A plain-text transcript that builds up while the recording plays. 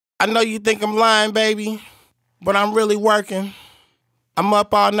I know you think I'm lying, baby, but I'm really working. I'm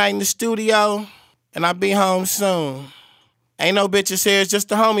up all night in the studio, and I'll be home soon. Ain't no bitches here, it's just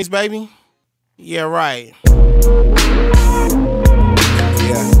the homies, baby. Yeah, right. Yeah,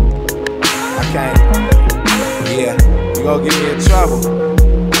 I can't. Yeah, you gon' get me in trouble.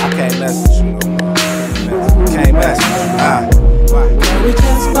 I can't mess with you no more. Can't mess with you. Can we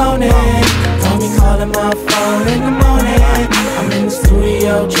just phone it? Don't be calling my phone in the morning. I'm in the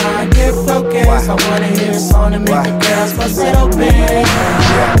studio trying to get focused. I wanna hear a song to make the girls bust it open.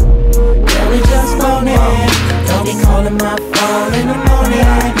 Can we just phone it? Don't be calling my phone in the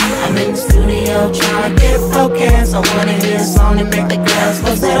morning. I'm in the studio trying to get focused. I wanna hear a song to make the girls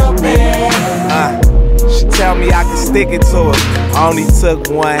bust it open. She tell me I can stick it to it. I only took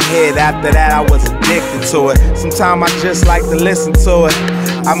one hit, after that I was addicted to it. Sometimes I just like to listen to it.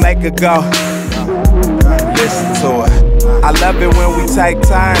 I make her go, listen to it. I love it when we take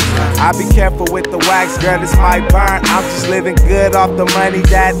turns. I be careful with the wax, girl, this might burn. I'm just living good off the money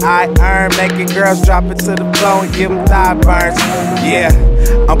that I earn, making girls drop it to the floor and give them thigh burns. Yeah,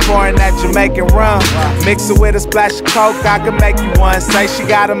 I'm pouring that Jamaican rum, mix it with a splash of coke, I can make you one. Say she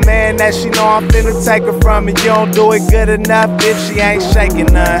got a man that she know I'm finna take her from, and you don't do it good enough if she ain't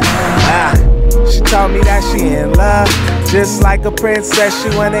shaking none. She told me that she in love, just like a princess, she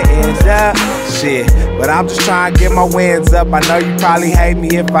wanna end up. Shit, but I'm just trying to get my wins up. I know you probably hate me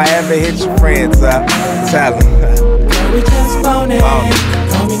if I ever hit your friends up. Tell them. Can we just phone it?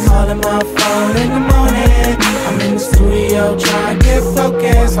 Don't be calling my phone in the morning. I'm in the studio trying to get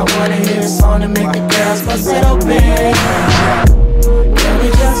focused. I wanna hear a song to make the girls bust it open. Can we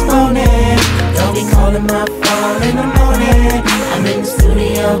just phone it? Don't be calling my phone in the morning. I'm in the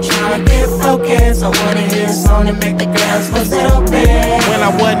studio trying to get focused. I wanna hear a song to make the girls bust it open. When I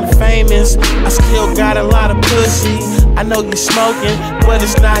wasn't famous, I still got a lot of pussy. I know you smoking, but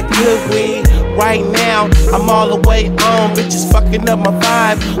it's not good weed. Right now, I'm all the way on. Bitches fucking up my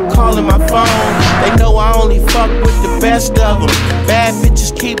vibe, calling my phone. They know I only fuck with the best of them. Bad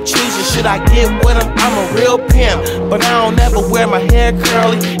bitches keep choosing, should I get with them? I'm a real pimp, but I don't ever wear my hair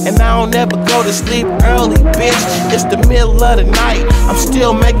curly, and I don't ever go to sleep early, bitch. It's the middle of the night, I'm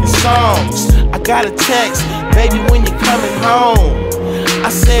still making songs. I got a text, baby, when you coming home? I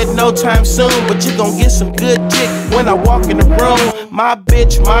said no time soon, but you gon' get some good dick when I walk in the room. My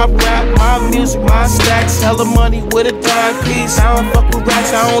bitch, my rap, my music, my stacks, hella money with a dime piece. I don't fuck with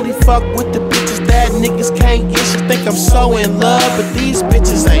racks, I only fuck with the bitches that niggas can't get. She think I'm so in love, but these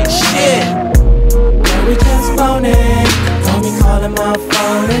bitches ain't shit. Can we just phone it? Don't be calling my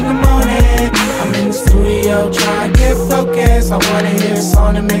phone in the morning. I'm in the studio trying to get focused. I wanna hear a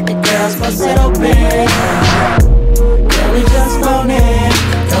song to make the girls bust it open. Can we just phone it?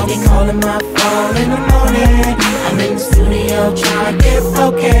 Don't be calling my phone in the morning. I'm in the studio trying to get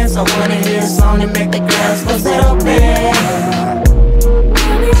focused. I wanna hear a song to make the girls bust it open.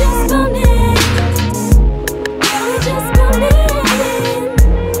 Can we just phone it? Can we just phone it?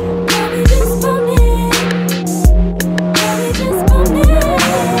 Can we just phone it? Can we just phone it?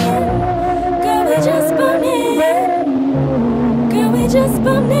 Can we just phone it? Can we just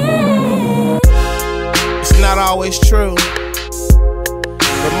phone it? It's not always true,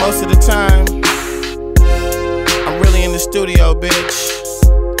 but most of the time, I'm really in the studio, bitch.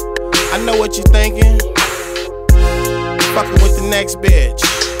 I know what you're thinking, fucking with the next bitch.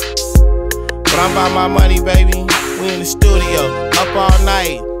 But I'm about my money, baby. We in the studio, up all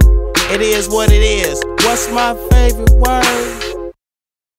night. It is what it is. What's my favorite word?